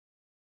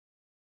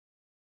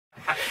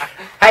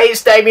Hey,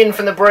 it's Damien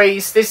from The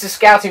Breeze. This is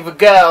Scouting for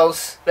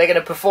Girls. They're going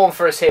to perform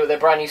for us here with their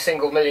brand new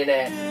single,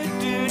 Millionaire.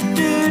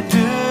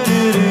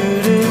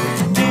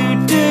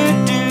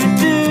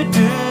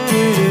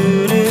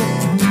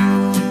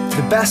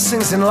 The best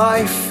things in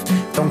life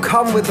don't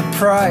come with a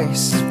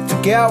price.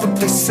 Forget what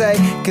they say,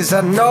 cause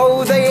I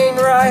know they ain't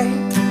right.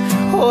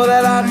 All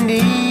that I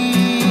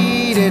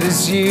need, it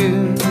is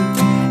you.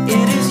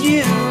 It is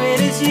you,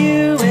 it is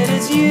you, it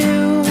is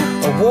you.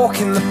 A walk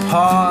in the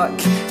park,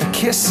 a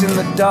kiss in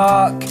the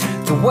dark,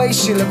 the way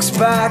she looks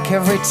back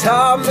every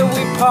time that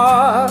we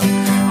part.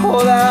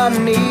 All that I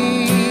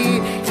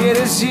need, it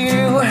is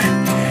you.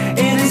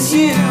 It is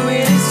you,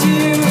 it is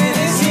you, it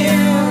is you.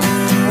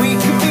 We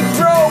could be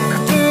broke,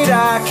 but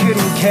I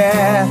couldn't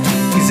care,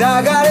 cause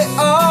I got it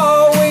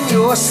all when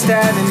you're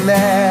standing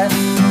there.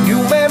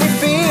 You made me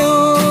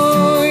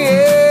feel,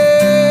 yeah,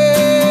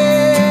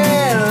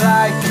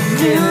 like a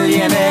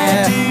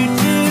millionaire.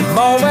 The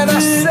moment I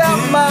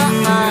set my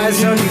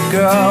eyes on you,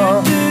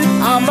 girl,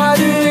 I'm like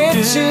the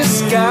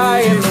richest guy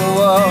in the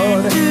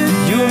world.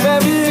 You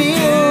made me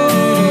feel,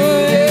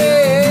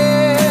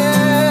 yeah,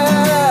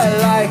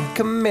 like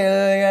a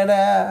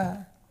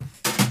millionaire.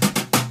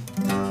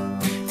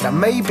 Now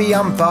maybe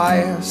I'm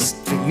biased,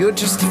 but you're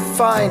just the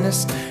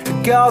finest. A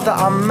girl that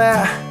I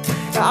met,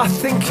 I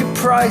think you're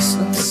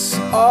priceless.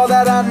 All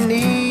that I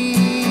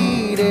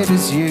need, it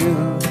is you.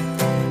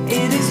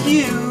 It is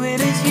you, it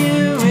is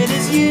you, it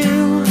is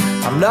you.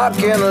 I'm not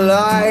gonna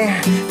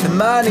lie, the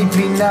money'd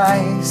be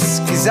nice,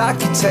 cause I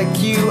could take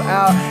you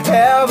out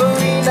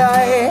every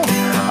night.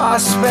 I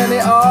spend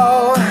it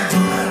all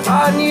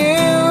on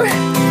you.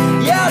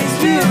 Yeah,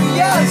 it's you,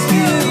 yeah, it's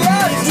you,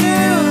 yeah, it's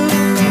you.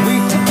 We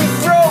could be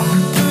broke,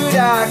 but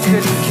I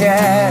couldn't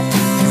care,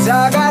 cause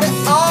I got it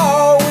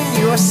all when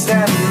you were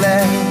standing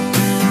there.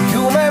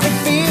 You made me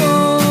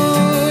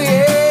feel,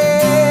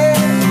 yeah,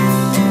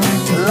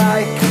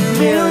 like a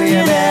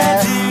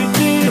millionaire.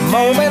 The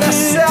moment I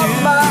set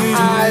my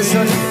eyes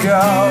on you,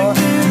 girl,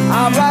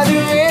 I'm like the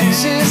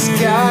richest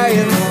guy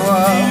in the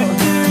world.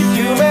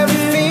 You made me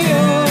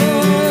feel,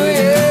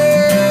 yeah,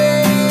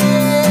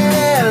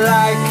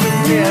 like a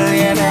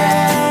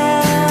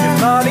millionaire. If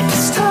money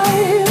gets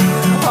tight,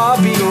 I'll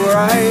be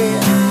alright,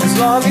 as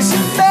long as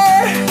you're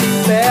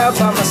there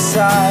by my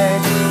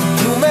side.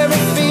 You made me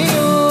feel.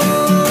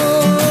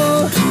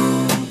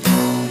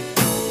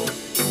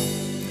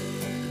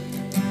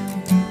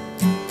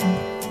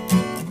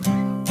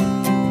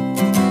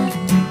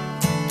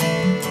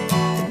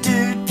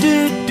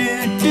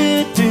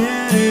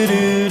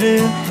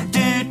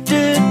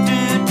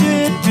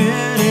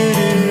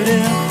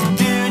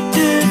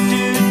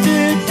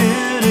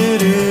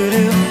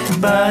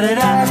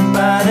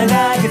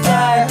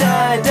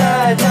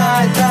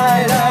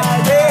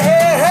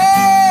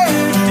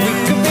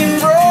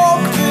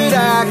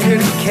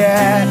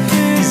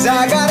 Cause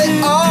I got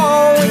it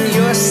all when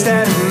you're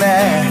standing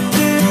there.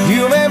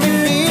 You made me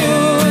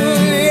feel,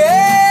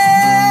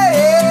 yeah,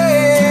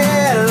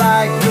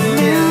 like a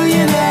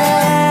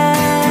millionaire.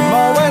 The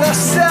moment I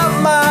set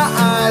my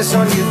eyes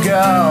on you,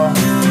 girl,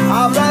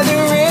 I'm like the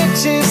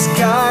richest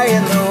guy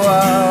in the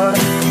world.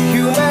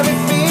 You made me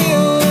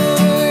feel,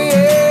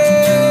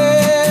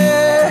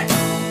 yeah,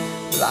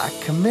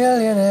 like a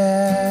millionaire.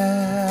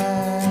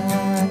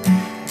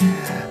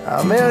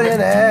 A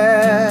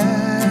millionaire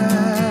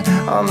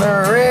on the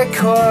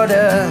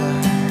recorder.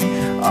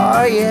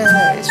 Oh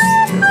yeah, it's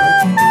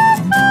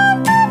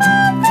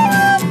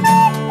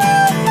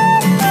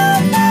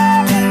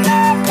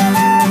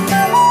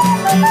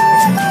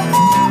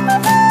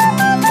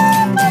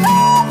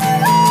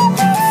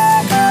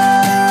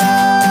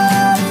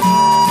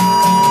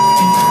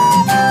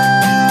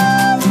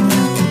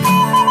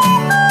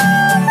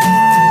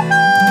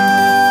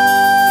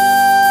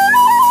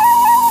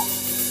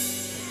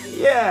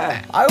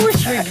yeah. I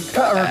wish we could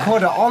put a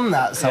recorder on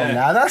that song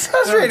now. That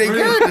sounds really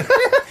good.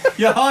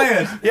 You're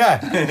hired. Yeah.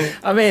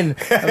 I'm in.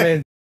 Tune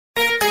in,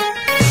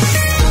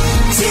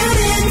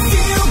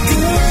 feel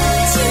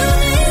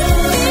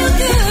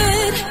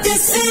good.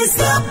 This is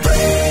The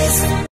Breeze.